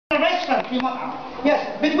restaurant في مطعم. Yes,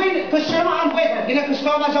 between customer and waiter. هنا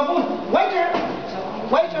customer زبون. Waiter.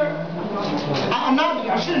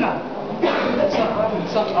 النادي 20 نادي.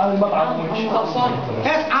 عامل مطعم.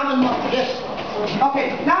 Yes, عامل مطعم. Yes. Okay.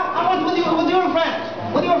 Now I want with your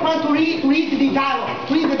friend to read the dialogue.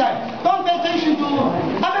 To read the dialogue. Don't pay attention to.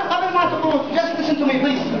 قبل ما تقول. Just listen to me,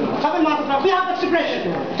 please. قبل ما تقول. We have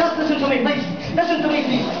expression. Just listen to me, please. Listen to me,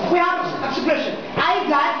 please. We have expression. I'd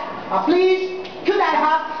like. Please. Could I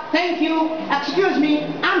have? Thank you. Excuse me.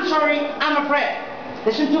 I'm sorry. I'm afraid.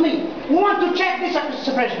 Listen to me. We want to check this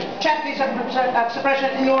expression. Check this expression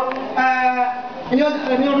in your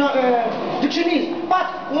dictionaries. But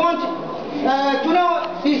we want to know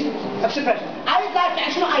this expression. I'd like.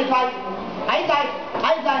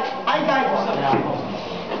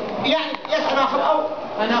 يعني yes أنا أخذ أو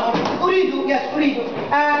أنا أريد yes أريد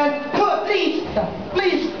and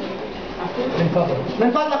please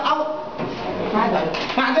من فضلك أو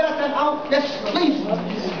معذرة أو yes please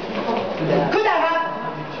could I have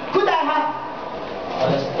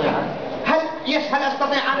هل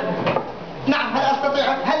أستطيع نعم هل أستطيع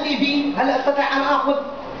هل أستطيع أن آخذ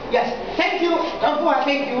yes thank you عفوا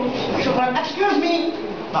thank you شكرا excuse me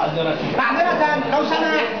معذرة لو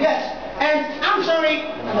سمحت yes and I'm sorry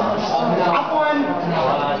عفوا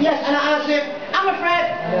yes أنا آسف I'm afraid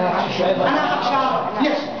أنا أخشى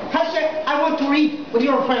yes هسه I want to read with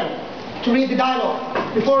your friend to read the dialogue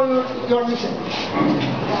before your listen.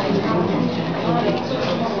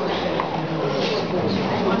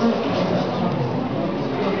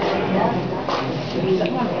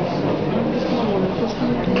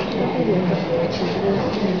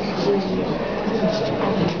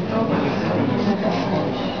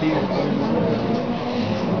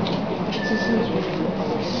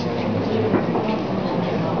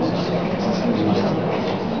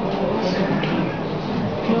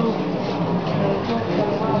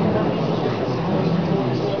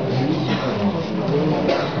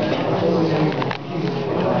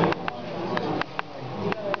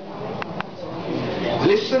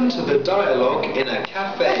 Listen to the dialogue in a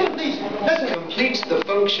cafe. Listen, please. Listen. Complete the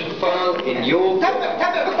function file in your...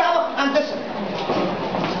 and listen.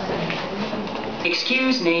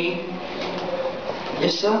 Excuse me.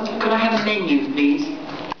 Yes, sir? Could I have a menu, please?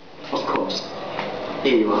 Of course.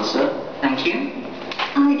 Here you are, sir. Thank you.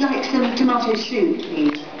 I'd like some tomato soup,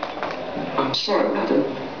 please. I'm sorry, madam.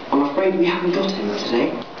 I'm afraid we haven't got any today.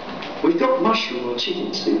 We've got mushroom or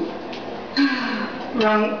chicken soup.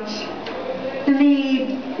 Right. For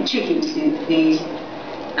me, chicken soup, please.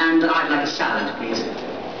 And I'd like a salad, please.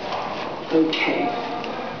 Okay.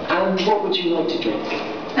 And what would you like to drink?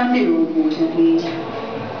 A mineral water, please.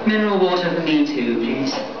 Mineral water for me too,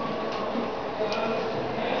 please.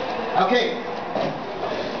 Okay.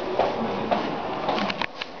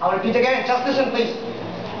 I'll repeat again. Just listen, please.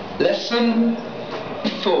 Lesson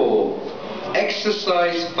 4.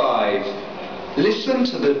 Exercise 5. Listen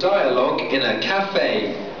to the dialogue in a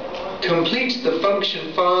cafe. Complete the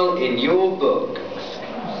function file in your book.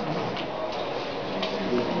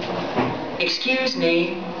 Excuse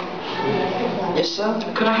me. Yes, sir?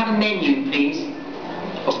 Could I have a menu, please?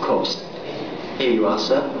 Of course. Here you are,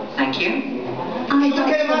 sir. Thank you. I'd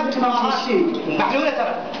like some tomato soup, please.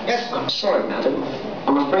 Yes. I'm sorry, madam.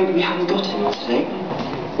 I'm afraid we haven't got any today.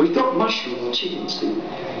 We've got mushroom or chicken soup.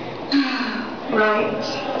 Right.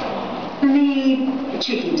 For me,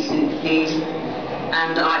 chicken soup, please.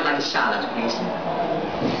 And I'd like a salad, please.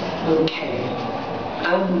 Okay.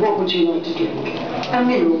 And what would you like to drink? A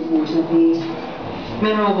mineral water, please.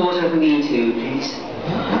 Mineral water for me too, please.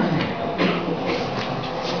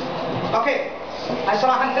 اوكي. هسه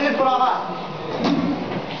راح نحل الفراغات.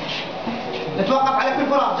 نتوقف على كل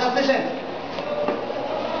فراغ. Just listen.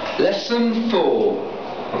 Lesson 4.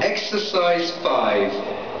 Exercise 5.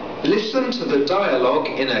 Listen to the dialogue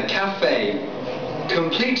in a cafe.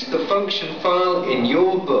 Complete the function file in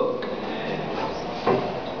your book.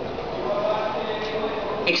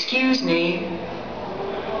 Excuse me.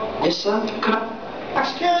 Yes, sir? Could I...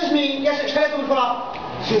 Excuse me. Yes, اشتريته بالفراغ.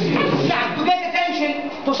 يعني to get attention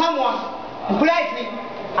to someone politely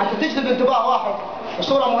حتى تجذب انتباه واحد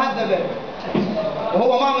بصورة مهذبة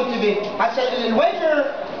وهو ما منتبه. هسه الويتر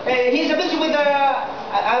he's busy with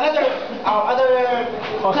other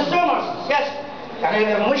customers. Yes.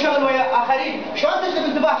 يعني منشغل ويا آخرين. شلون تجذب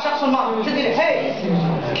انتباه شخص ما؟ شو تقول له؟ Hey,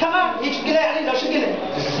 come on. ايش تقول له يعني لو شو تقول له؟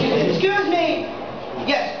 Excuse me.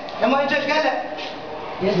 Yes. لما اجى ايش قال له؟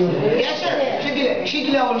 Yes sir. شو تقول له؟ شو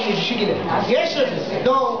تقول له أول شيء؟ شو تقول له؟ Yes sir.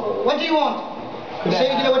 No. What do you want?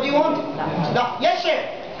 يقول له what do you want? لا. Yes sir.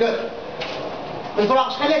 Good. بالفراغ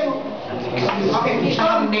ايش خليته؟ Okay. Could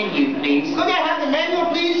I have the menu, please? Could I have the menu,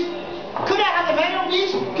 please? Could I have the menu,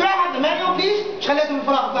 please? Could I have the menu?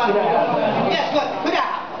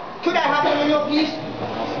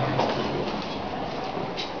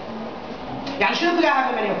 Simply I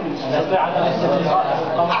have a menu, please.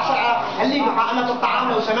 أحصل على اللي قائمة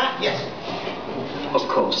الطعام لو سمحت. Yes. Of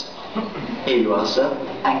course. Here you are, sir.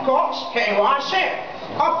 Of course. Here you are, sir.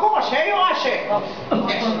 Of course. Here you are, sir.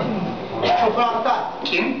 Yes.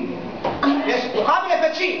 Thank you. Yes. مقابل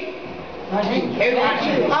فتشي. Here you are,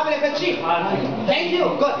 sir. مقابل فتشي. Thank you.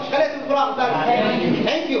 Good. خليت القراءة الثانية.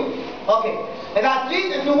 Thank you. Okay.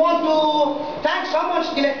 If you want to thank someone,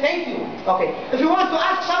 thank you. Okay. If you want to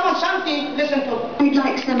ask someone something, listen to. I'd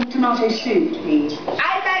like some tomato soup, please.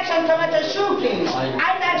 I'd like some tomato soup, please.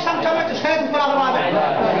 I'd like some tomatoes.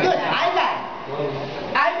 Good. I'd like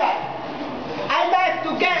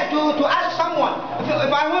to ask someone.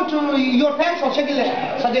 If I want to your pencil,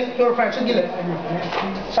 صديق your friend,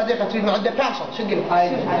 صديق تريد عندك pencil,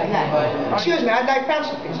 Excuse me, I'd like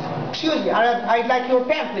pencil, please. Excuse me, I'd like your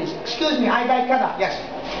pen, please. Excuse me, I'd like كذا. Yes.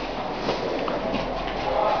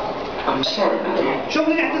 I'm sorry, madam. شوف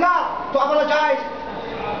الاعتذار. To apologize.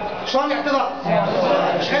 شلون الاعتذار؟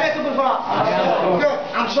 ايش خليته بالفراغ؟ Good.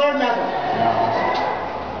 I'm sorry, madam.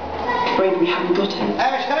 Afraid we haven't got any.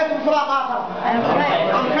 ايش خليته بالفراغ آخر؟ I'm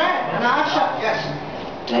afraid. أنا أخشى. Yes.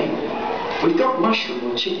 Okay. We've got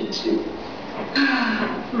mushroom or chicken soup.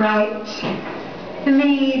 Right. For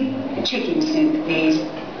me, chicken soup, please.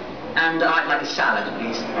 And I'd like a salad,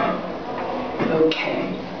 please. Okay.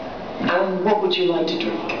 And what would you like to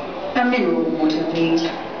drink? A mineral water, please.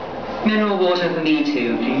 Mineral water for me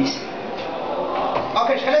too, please.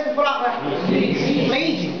 Okay, ايش خليته بالفراغ؟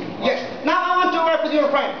 Please. Yes. Now I want to work with your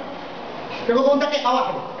friend. تقولون دقيقة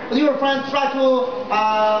واحدة. With your friend, try to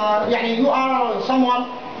يعني you are someone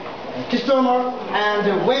customer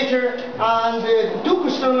and waiter and two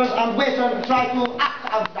customers and waiter try to act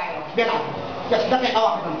out dialogue بينهم. Yes, دقيقة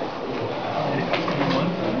واحدة.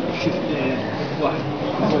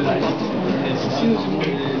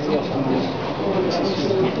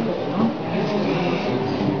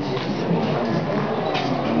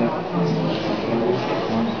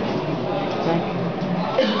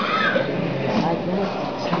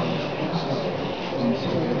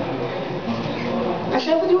 I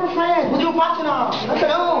said with your friend, with your partner.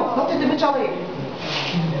 No, not individually.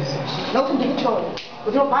 Not individually.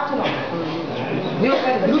 With your partner. With your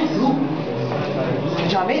friend, group.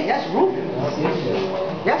 Jamil, yes, group.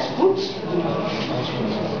 Yes, groups.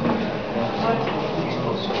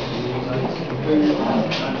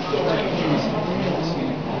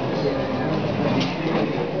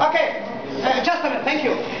 Okay, just a minute, thank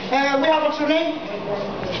you. We have what's your name?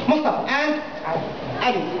 Mustafa and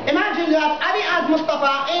Ali. Imagine that Ali and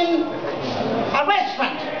Mustafa in a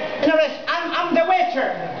restaurant.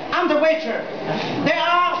 I'm the waiter. They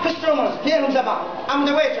are customers. I'm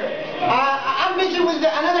the waiter. I'm busy with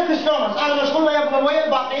another customers. أنا مشغول ويا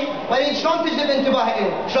الباقي ولكن شلون تجذب انتباهي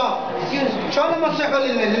إلهم؟ شلون لما تصيحوا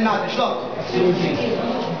للنادي شلون؟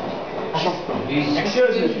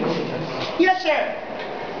 Excuse me. Yes sir.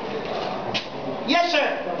 Yes sir.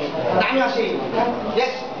 نعم يا سيدي.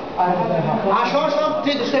 Yes. شلون شو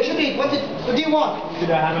تريد؟ What do you want?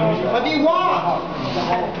 What do you want?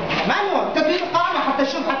 مانوال تدريب القائمة حتى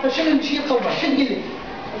شوف حتى شنو الشيء يطلبه شو تقول لي؟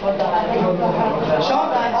 شلون؟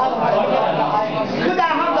 Could I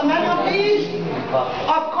have the manual please?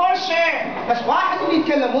 Of course sir. بس واحد اللي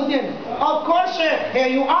يتكلم مو اثنين. Of course sir. Here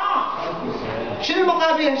you are. شنو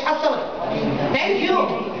المقابل ايش حصلت؟ Thank you.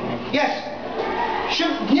 Yes. شوف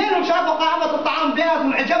اثنينهم شافوا قائمة الطعام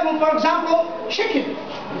بيناتهم عجبهم for example chicken.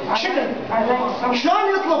 شلون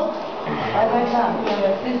يطلب؟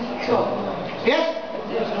 Yes.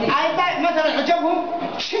 مثلا عجبهم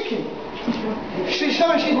chicken.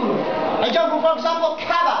 شلون شو يقولون؟ عجبهم for example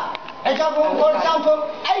كباب. عجبهم for example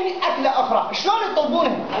أي أكلة أخرى. شلون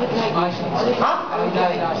يطلبونها؟ ها؟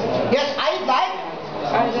 Yes, I'd like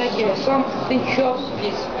something short,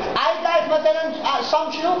 please. I'd like مثلا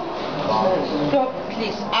some شنو؟ Short,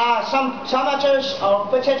 please. Some tomatoes or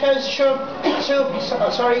potatoes, soup,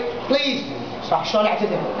 sorry, please. صح شلون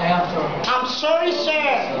اعتذر؟ I'm sorry sir,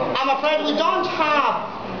 I'm afraid we don't have,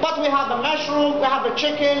 but we have a mushroom, we have a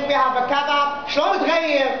chicken, we have a kebab. شلون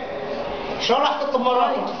تغير؟ شلون راح تطلب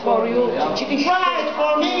مرة؟ For you, chicken soup. Right,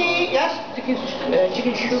 for me, yes.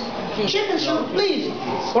 Chicken soup, please. Chicken soup, please.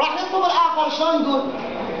 وراح نطلب الآخر شلون نقول؟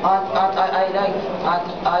 I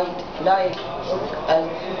like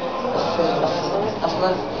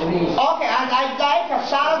Okay, and I'd like a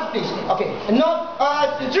salad, please. Okay, no,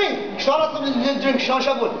 drink. شلون أطلب الدرينك؟ شلون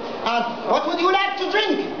شو أقول؟ And what would you like to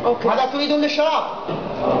drink? Okay. ماذا تريدون للشراب؟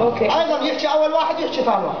 Okay. أيضا يحكي أول واحد يحكي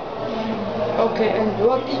ثاني واحد. Okay, and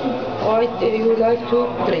what you like to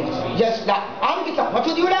drink? Yes, لا أنا قلت لك what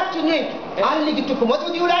would you like to drink؟ أنا اللي قلت لكم what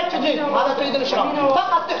would you like to drink؟ هذا تريد الشراب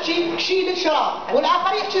فقط تحكي شيل الشراب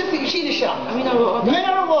والآخر يحكي شيل الشراب.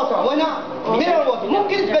 mineral water وهنا mineral water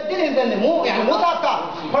ممكن تبدلهم ذنب مو يعني مو ثابتات.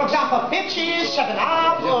 for example peaches 7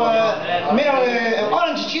 up mineral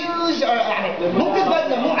orange juice يعني ممكن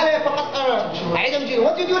تبدله مو عليه فقط عدم جيل.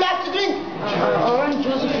 what would you like to drink؟ Orange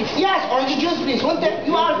juice please. Yes, orange juice please. وانت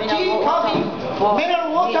you are tea, coffee, mineral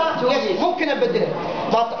water. Yes, ممكن أبدله.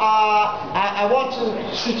 But I want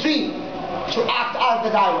to act as the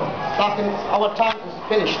dialogue. لكن our time is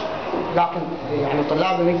finished. لكن يعني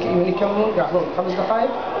الطلاب من يكملون ياخذون 5 دقائق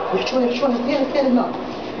يحشون اثنين هناك.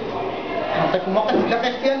 أعطيكم وقت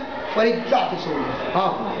لقيتين وليد 3 يسوي.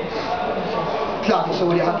 3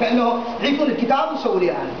 يسوي لي كأنه يعيفون الكتاب ويسوي لي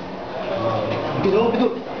يعني. بدون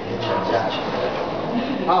كتاب.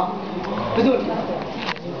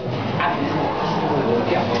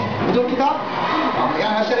 بدون كتاب؟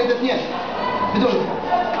 يعني هسه اريد 2 بدون كتاب.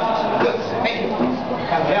 Thank you.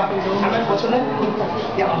 يا أحمد what's your name؟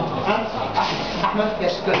 يا أحمد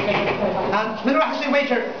yes good. And من راح يصير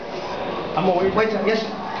waiter؟ I'm a waiter yes.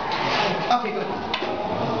 Okay good.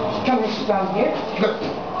 Come and sit down here. Good.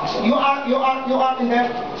 You are in there.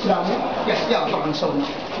 Sit down here. Yes yeah طبعا نسوي.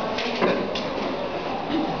 Good.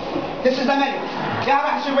 This is the menu. يا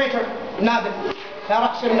راح يصير waiter نادر. يا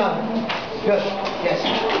راح يصير نادر. Good. Yes.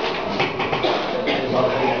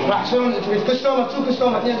 راح يصيرون كستومة 2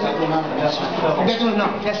 كستومة 2 يقعدون هناك.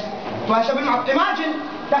 Yes. وهسه بالمعط. Imagine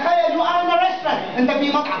تخيل you are in a restaurant. أنت في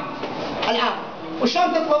مطعم الآن.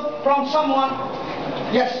 وشلون تطلب from someone.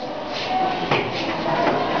 Yes.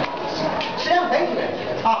 سلام thank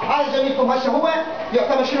you. هذا زميلكم هسه هو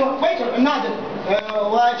يعتبر شنو waiter النادر.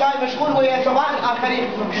 وجاي مشغول ويا زبائن آخرين.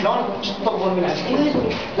 شلون تطلبون من عنده؟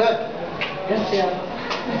 Good. Yes yeah.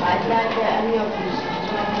 I'd like any of these.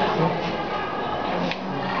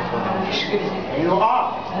 You are.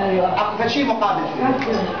 أكثر شيء مقابل.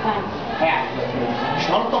 يعني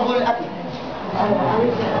شلون تطلبون الأكل؟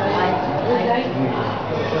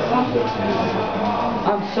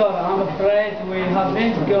 I'm sorry, I'm afraid we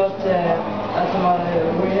haven't got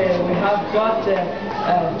we have got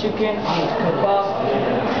chicken and kebab.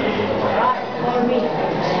 Right, for me.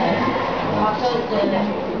 Mutton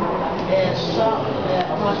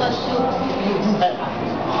soup.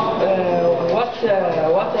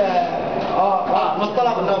 What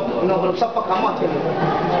مصطلح انه بنصفق امات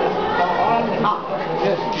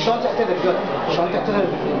شلون تعتذر جود؟ شلون تعتذر؟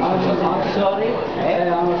 I'm sorry,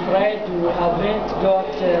 I'm afraid we haven't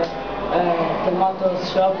got tomato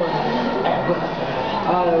soup.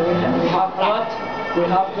 We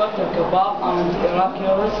have got a kebab and Iraqi.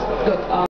 Good.